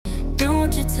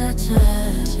Don't you touch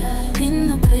her in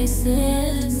the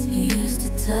places you used to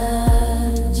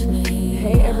touch me.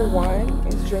 Hey everyone,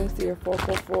 it's Drinks here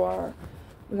 444.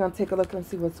 We're gonna take a look and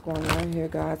see what's going on here,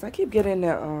 guys. I keep getting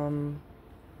the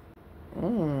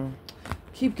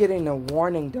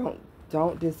warning.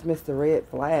 Don't dismiss the red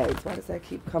flags. Why does that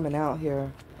keep coming out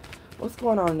here? What's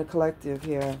going on in the collective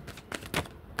here?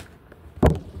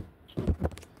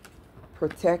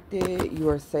 Protected, you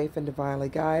are safe and divinely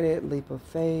guided. Leap of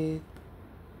faith.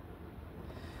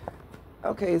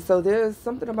 Okay, so there's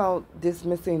something about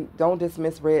don't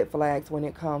dismiss red flags when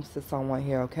it comes to someone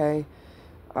here, okay?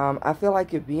 I feel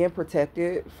like you're being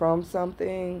protected from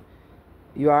something.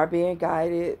 You are being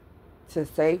guided to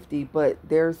safety, but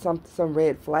there's some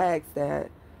red flags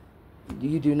that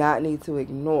you do not need to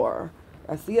ignore.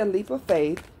 I see a leap of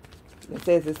faith. It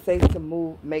says it's safe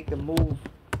to make the move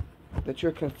that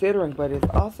you're considering, but it's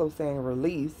also saying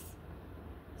release.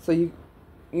 So you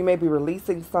may be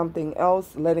releasing something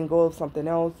else, letting go of something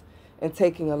else, and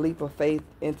taking a leap of faith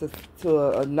into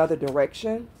another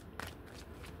direction.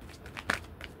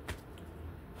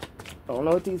 I don't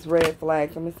know what these red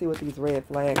flags. Let me see what these red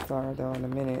flags are, though, in a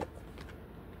minute.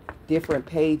 Different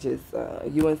pages.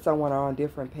 You and someone are on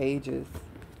different pages.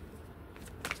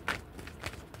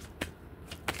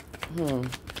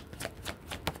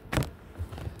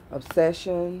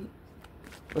 Obsession.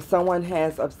 But someone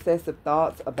has obsessive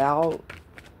thoughts about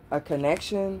a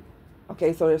connection.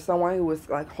 Okay, so there's someone who is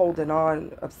like holding on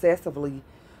obsessively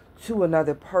to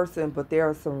another person, but there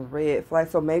are some red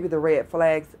flags. So maybe the red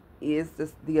flags is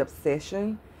the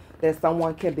obsession, that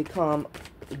someone can become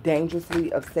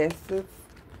dangerously obsessive.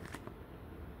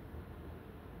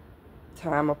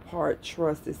 Time apart,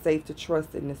 trust. It's safe to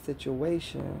trust in this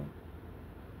situation.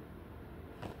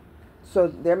 So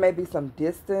there may be some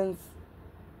distance,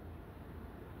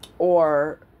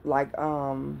 or like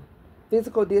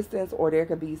physical distance, or there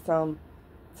could be some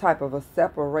type of a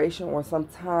separation or some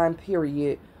time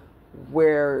period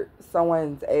where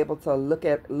someone's able to look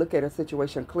at a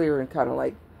situation clear and kind of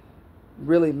like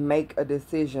really make a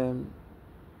decision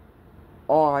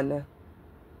on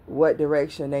what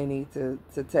direction they need to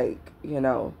take, you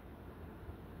know.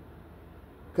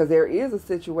 Because there is a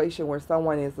situation where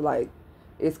someone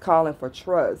is calling for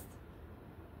trust,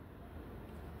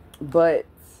 but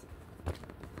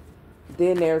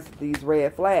then there's these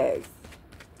red flags.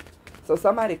 So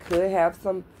somebody could have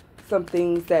some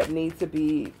things that need to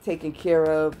be taken care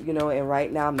of, you know, and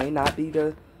right now may not be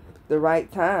the right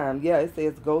time. Yeah, it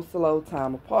says go slow,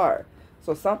 time apart.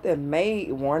 So something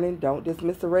warning, don't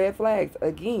dismiss the red flags.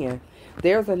 Again,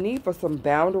 there's a need for some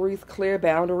boundaries, clear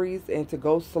boundaries, and to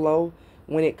go slow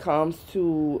when it comes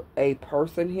to a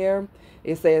person here.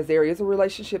 It says there is a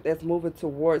relationship that's moving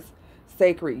towards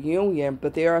sacred union,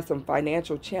 but there are some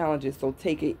financial challenges, so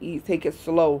take it easy, take it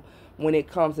slow when it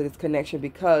comes to this connection,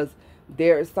 because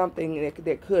there is something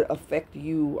that could affect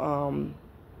you.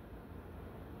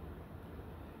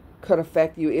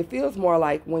 It feels more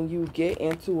like when you get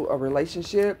into a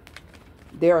relationship,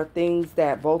 there are things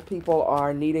that both people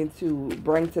are needing to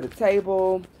bring to the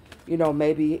table, you know,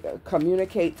 maybe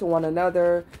communicate to one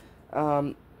another,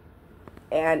 and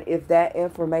if that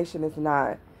information is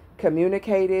not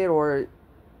communicated, or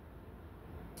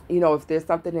you know, if there's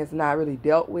something that's not really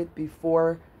dealt with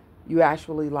before you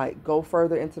actually like go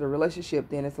further into the relationship,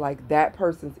 then it's like that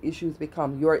person's issues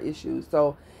become your issues.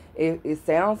 So it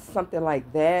sounds something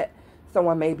like that.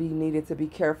 Someone may be needed to be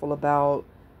careful about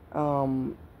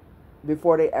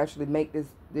before they actually make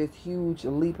this huge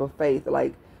leap of faith.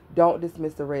 Like, don't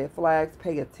dismiss the red flags.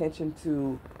 Pay attention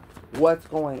to what's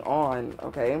going on,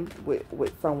 okay,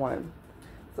 with someone.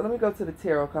 So let me go to the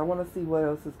tarot, because I want to see what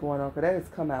else is going on, because that has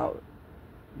come out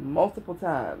multiple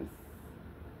times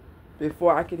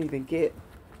before I can even get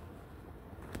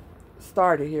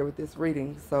started here with this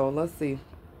reading. So let's see.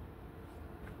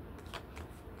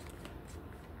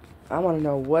 I want to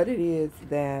know what it is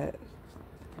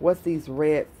what's these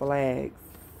red flags?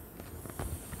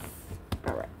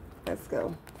 All right, let's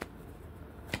go.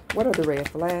 What are the red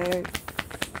flags?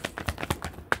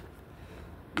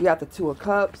 You got the Two of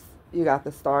Cups. You got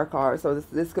the Star card. So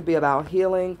this could be about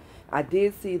healing. I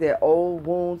did see that old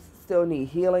wounds still need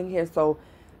healing here. So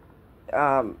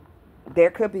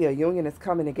there could be a union that's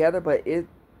coming together, but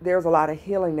there's a lot of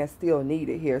healing that's still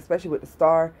needed here, especially with the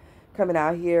Star coming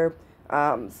out here.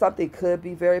 Something could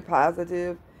be very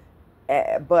positive,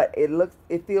 but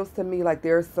it feels to me like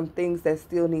there's some things that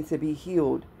still need to be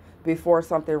healed before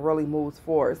something really moves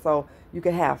forward. So you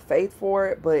can have faith for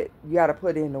it, but you got to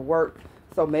put in the work.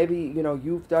 So maybe, you know,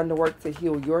 you've done the work to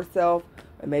heal yourself,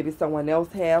 and maybe someone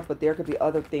else have, but there could be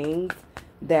other things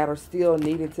that are still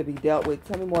needing to be dealt with.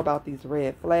 Tell me more about these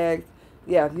red flags.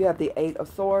 Yeah, if you have the Eight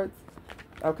of Swords,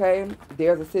 okay,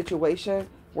 there's a situation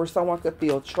where someone could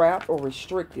feel trapped or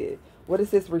restricted. What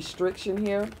is this restriction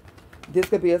here? This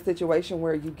could be a situation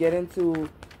where you get into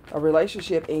a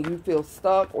relationship and you feel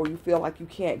stuck, or you feel like you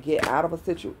can't get out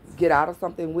of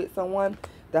something with someone.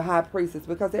 The High Priestess,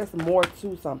 because there's more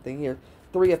to something here.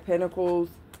 Three of Pentacles,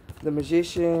 the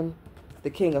Magician, the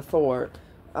King of Swords.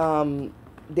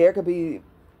 There could be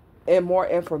more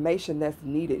information that's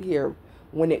needed here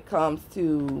when it comes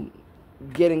to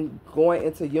going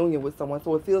into union with someone.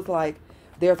 So it feels like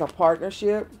there's a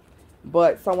partnership,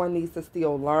 but someone needs to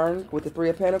still learn with the Three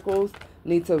of Pentacles,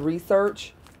 need to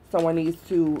research. Someone needs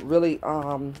to really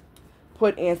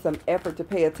put in some effort to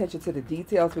pay attention to the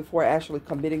details before actually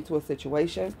committing to a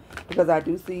situation. Because I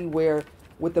do see where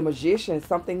with the Magician,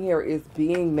 something here is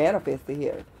being manifested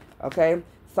here. Okay?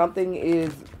 Something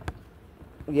is,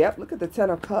 yep, look at the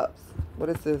Ten of Cups. What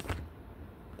is this?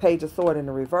 Page of Swords in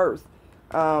the reverse.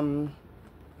 Something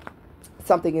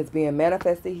is being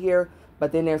manifested here,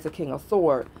 but then there's the King of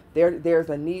Swords. There's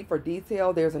a need for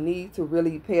detail. There's a need to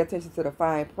really pay attention to the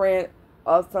fine print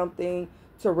of something,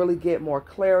 to really get more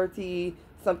clarity,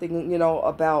 something, you know,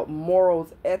 about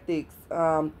morals, ethics,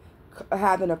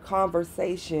 having a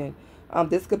conversation.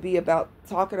 This could be about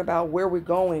talking about where we're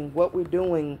going, what we're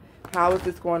doing, how is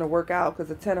this going to work out, because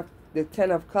the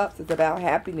Ten of Cups is about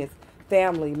happiness,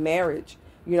 family, marriage,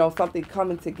 you know, something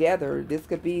coming together. This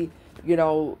could be, you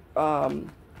know,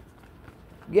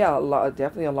 yeah,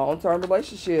 definitely a long-term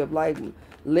relationship, like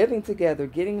living together,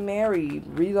 getting married,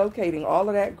 relocating, all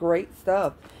of that great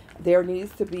stuff. There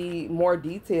needs to be more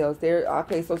details there.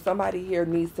 Okay, so somebody here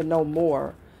needs to know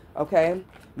more. Okay,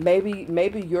 maybe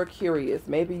you're curious.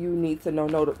 Maybe you need to know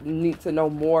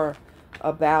more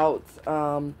about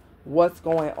what's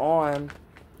going on,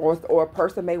 or a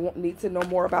person may need to know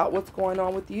more about what's going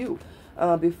on with you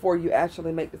before you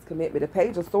actually make this commitment. The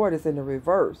Page of Swords is in the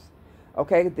reverse.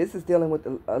 Okay, this is dealing with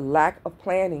a lack of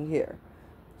planning here.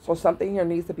 So something here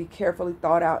needs to be carefully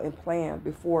thought out and planned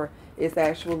before it's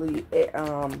actually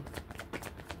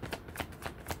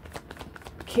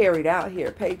carried out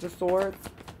here. Page of Swords.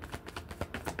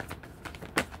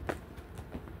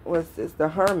 What's this? The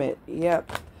Hermit.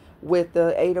 Yep. With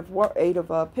the Eight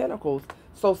of Pentacles.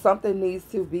 So something needs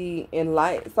to be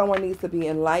enlightened. Someone needs to be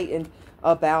enlightened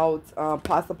about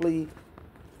possibly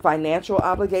financial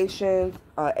obligations.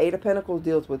 Eight of Pentacles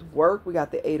deals with work. We got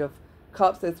the Eight of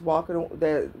Cups that's walking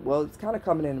that, well, it's kind of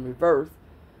coming in reverse,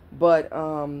 but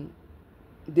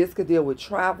this could deal with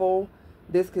travel.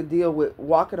 This could deal with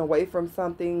walking away from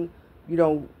something, you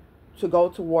know, to go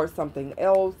towards something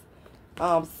else.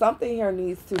 Something here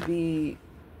needs to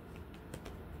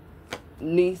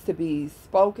be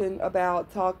spoken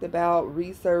about, talked about,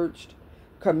 researched,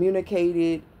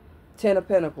 communicated. Ten of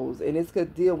Pentacles, and this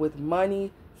could deal with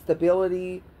money,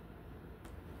 stability.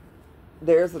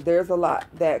 There's a lot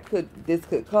that this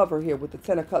could cover here with the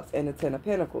Ten of Cups and the Ten of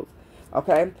Pentacles.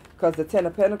 Okay, because the Ten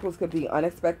of Pentacles could be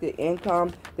unexpected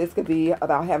income. This could be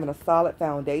about having a solid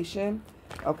foundation.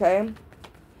 Okay,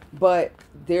 but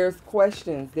there's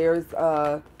questions. There's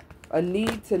a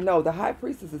need to know. The High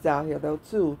Priestess is out here though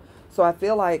too. So I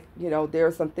feel like, you know, there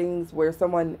are some things where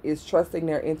someone is trusting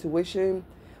their intuition,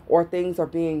 or things are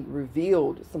being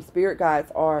revealed. Some spirit guides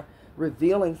are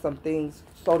revealing some things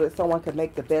so that someone can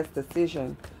make the best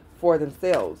decision for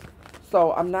themselves.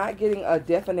 So I'm not getting a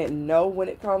definite no when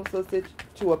it comes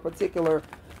to a particular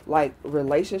like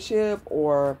relationship,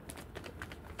 or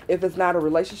if it's not a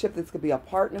relationship, this could be a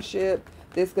partnership.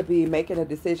 This could be making a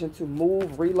decision to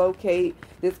move, relocate.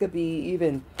 This could be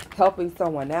even helping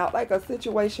someone out, like a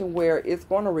situation where it's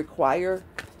going to require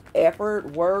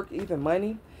effort, work, even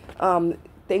money.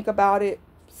 Think about it,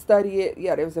 study it.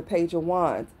 Yeah, there's a Page of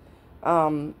Wands.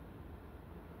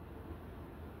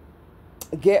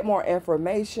 Get more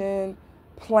information,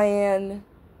 plan,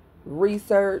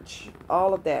 research,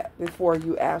 all of that before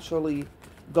you actually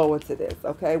go into this.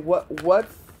 Okay,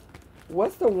 what's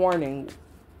the warning?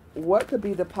 What could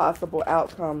be the possible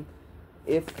outcome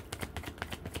if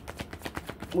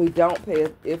we don't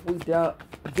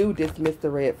do dismiss the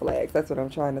red flags? That's what I'm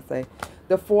trying to say.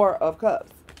 The Four of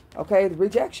Cups. Okay,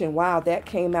 rejection. Wow, that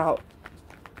came out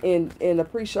in the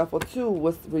pre-shuffle too,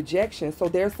 was rejection. So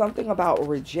there's something about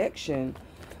rejection.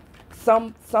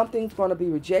 Something's going to be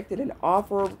rejected. An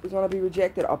offer is going to be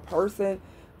rejected. A person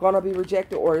going to be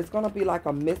rejected, or it's going to be like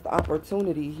a missed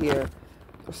opportunity here.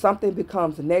 Something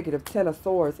becomes negative. Ten of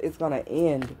Swords. It's going to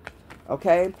end.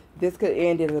 Okay, this could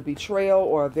end in a betrayal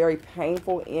or a very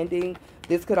painful ending.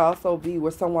 This could also be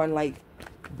where someone like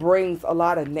brings a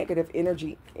lot of negative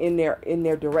energy in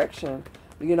their direction.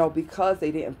 you know, because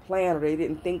they didn't plan or they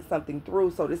didn't think something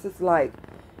through. So this is like,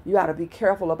 you got to be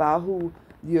careful about who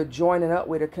you're joining up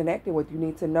with or connecting with. You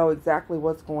need to know exactly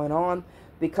what's going on,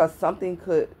 because something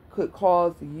could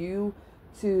cause you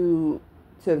to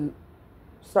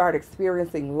start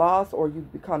experiencing loss, or you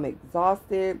become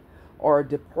exhausted or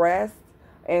depressed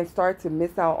and start to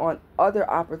miss out on other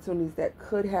opportunities that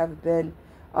could have been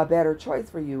a better choice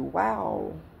for you.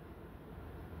 Wow.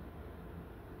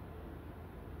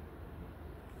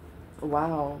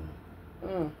 Wow.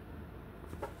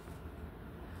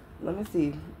 Let me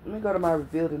see. Let me go to my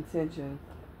revealed intention.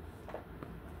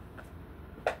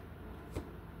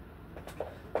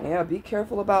 Yeah, be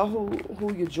careful about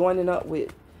who you're joining up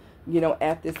with, you know,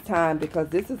 at this time, because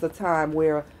this is a time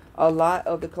where a lot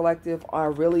of the collective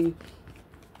are really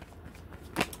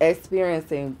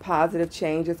experiencing positive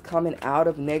changes, coming out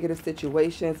of negative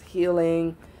situations,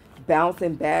 healing,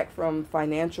 bouncing back from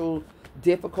financial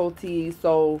difficulties.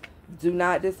 So do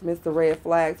not dismiss the red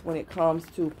flags when it comes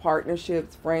to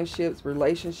partnerships, friendships,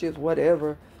 relationships,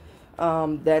 whatever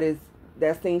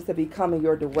that seems to be coming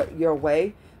your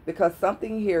way, because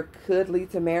something here could lead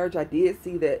to marriage. I did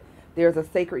see that there's a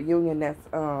sacred union that's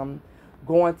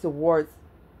going towards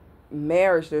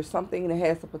marriage. There's something that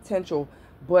has the potential,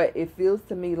 but it feels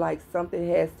to me like something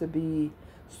has to be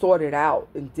sorted out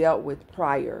and dealt with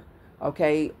prior,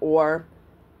 okay? Or,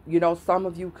 you know, some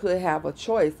of you could have a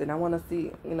choice, and I want to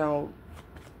see, you know,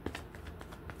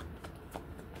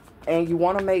 and you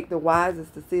want to make the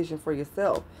wisest decision for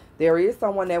yourself. There is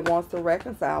someone that wants to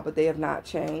reconcile, but they have not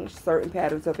changed certain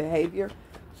patterns of behavior.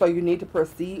 So you need to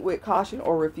proceed with caution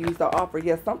or refuse the offer.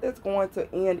 Yes, something's going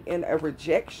to end in a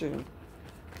rejection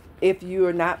if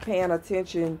you're not paying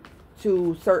attention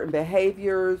to certain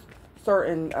behaviors,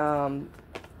 certain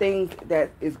things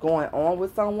that is going on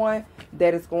with someone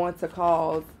that is going to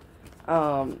cause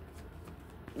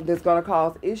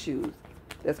issues.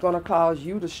 That's going to cause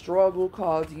you to struggle,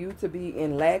 cause you to be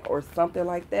in lack or something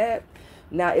like that.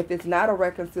 Now, if it's not a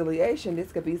reconciliation,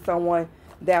 this could be someone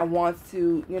that wants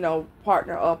to, you know,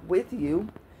 partner up with you.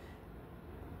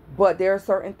 But there are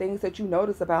certain things that you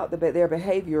notice about their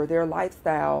behavior, their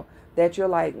lifestyle, that you're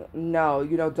like, no,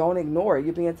 you know, don't ignore it.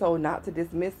 You're being told not to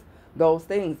dismiss those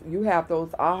things. You have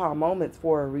those aha moments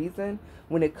for a reason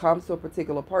when it comes to a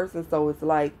particular person. So it's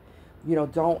like, you know,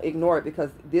 don't ignore it, because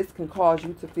this can cause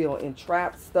you to feel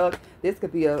entrapped, stuck. This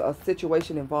could be a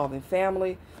situation involving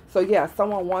family. So yeah,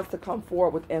 someone wants to come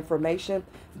forward with information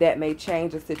that may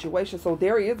change the situation. So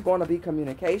there is going to be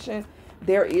communication.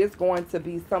 There is going to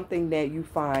be something that you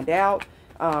find out,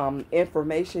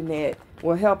 information that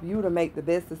will help you to make the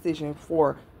best decision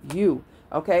for you.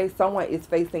 Okay, someone is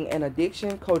facing an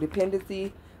addiction,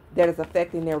 codependency that is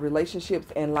affecting their relationships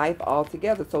and life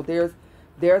altogether. So there's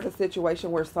a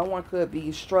situation where someone could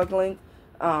be struggling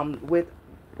with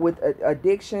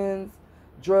addictions,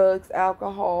 drugs,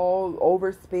 alcohol,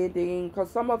 overspending, because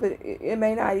some of it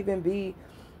may not even be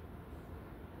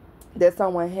that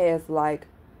someone has like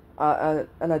an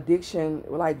addiction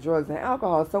like drugs and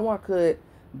alcohol. Someone could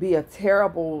be a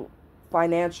terrible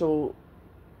financial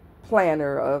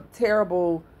planner,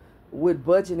 terrible with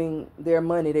budgeting their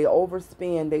money. They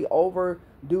overspend, they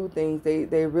overdo things.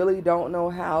 They really don't know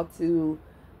how to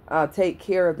take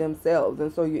care of themselves.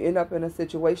 And so you end up in a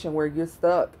situation where you're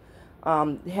stuck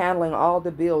handling all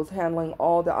the bills, handling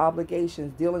all the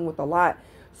obligations, dealing with a lot.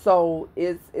 So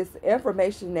it's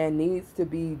information that needs to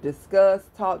be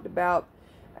discussed, talked about,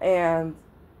 and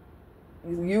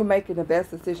you making the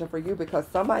best decision for you, because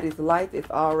somebody's life is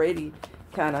already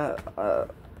kind of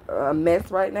a mess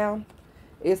right now.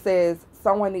 It says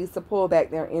someone needs to pull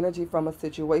back their energy from a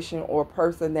situation or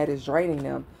person that is draining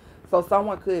them. So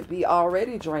someone could be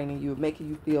already draining you, making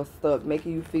you feel stuck,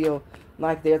 making you feel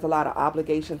like there's a lot of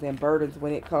obligations and burdens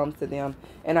when it comes to them.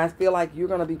 And I feel like you're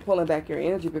going to be pulling back your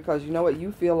energy, because you know what,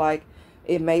 you feel like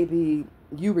it may be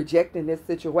you rejecting this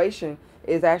situation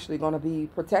is actually going to be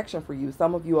protection for you.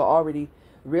 Some of you are already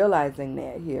realizing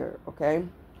that here, okay?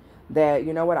 That,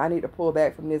 you know what, I need to pull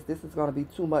back from this. This is going to be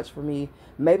too much for me.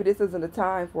 Maybe this isn't the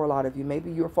time for a lot of you.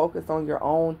 Maybe you're focused on your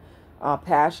own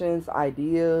passions,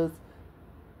 ideas,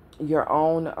 your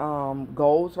own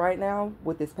goals right now.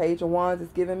 With this Page of Wands,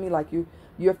 it's giving me like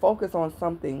you're focused on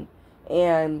something.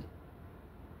 And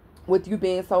with you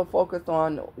being so focused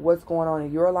on what's going on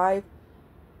in your life,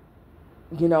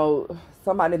 you know,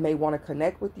 somebody may want to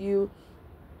connect with you,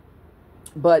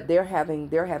 but they're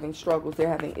having struggles, they're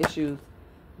having issues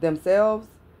themselves.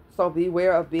 So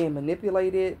beware of being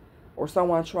manipulated, or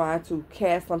someone trying to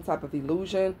cast some type of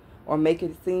illusion or make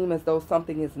it seem as though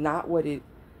something is not what it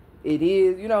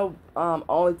is, you know,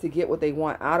 only to get what they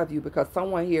want out of you, because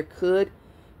someone here could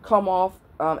come off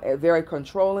very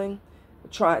controlling,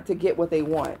 trying to get what they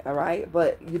want, all right?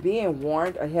 But you're being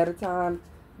warned ahead of time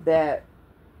that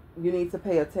you need to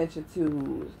pay attention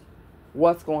to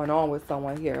what's going on with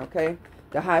someone here, okay?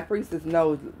 The High Priestess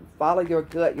knows, follow your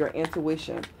gut, your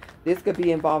intuition. This could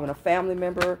be involving a family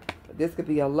member. This could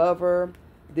be a lover.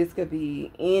 This could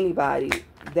be anybody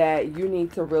that you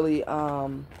need to really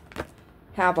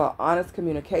have an honest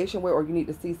communication with, or you need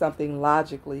to see something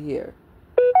logically here,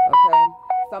 okay?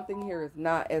 Something here is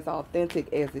not as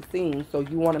authentic as it seems, so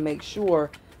you want to make sure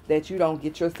that you don't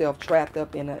get yourself trapped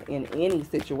up in any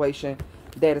situation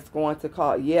that is going to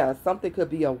cause, yeah, something could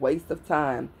be a waste of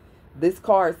time. This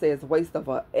card says waste of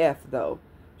a F, though.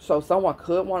 So someone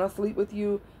could want to sleep with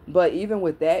you, but even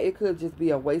with that, it could just be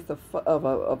a waste of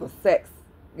a sex,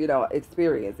 you know,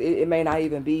 experience. It may not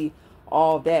even be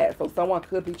all that. So someone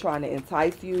could be trying to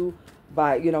entice you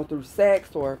by, you know, through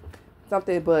sex or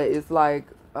something, but it's like,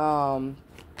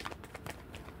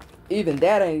 even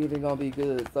that ain't even gonna be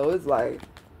good. So it's like,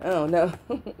 I don't know.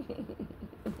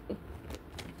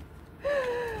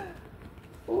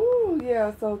 Ooh,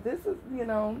 yeah, so this is, you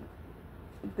know,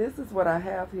 this is what I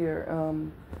have here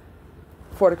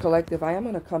for the collective. I am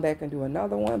going to come back and do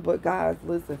another one. But, guys,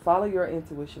 listen, follow your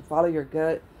intuition. Follow your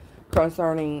gut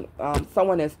concerning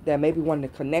someone that may be wanting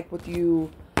to connect with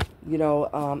you, you know,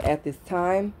 at this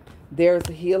time. There's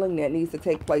a healing that needs to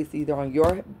take place either on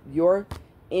your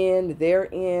end, their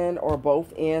end, or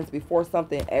both ends before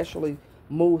something actually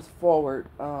moves forward.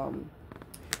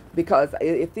 Because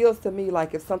it feels to me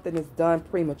like if something is done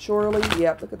prematurely,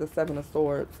 yep, look at the Seven of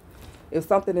Swords. If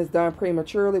something is done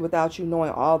prematurely without you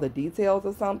knowing all the details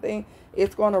of something,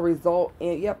 it's going to result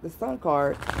in, yep, the Sun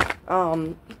card.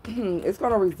 It's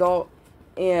going to result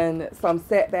in some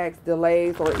setbacks,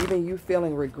 delays, or even you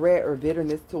feeling regret or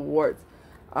bitterness towards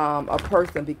a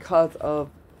person because of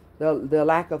the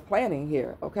lack of planning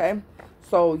here, okay?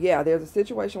 So, yeah, there's a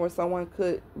situation where someone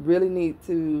could really need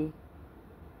to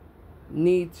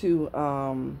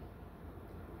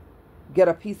get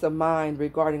a peace of mind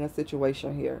regarding a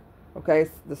situation here, okay?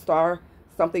 The Star,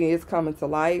 something is coming to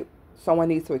light. Someone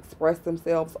needs to express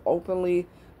themselves openly,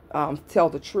 tell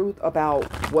the truth about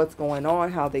what's going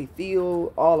on, how they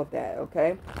feel, all of that,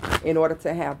 okay, in order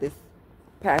to have this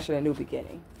passionate new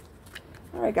beginning.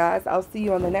 All right, guys, I'll see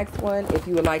you on the next one. If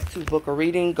you would like to book a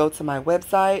reading, go to my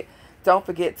website. Don't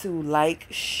forget to like,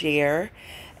 share,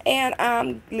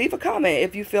 and leave a comment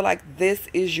if you feel like this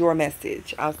is your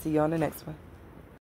message. I'll see you on the next one.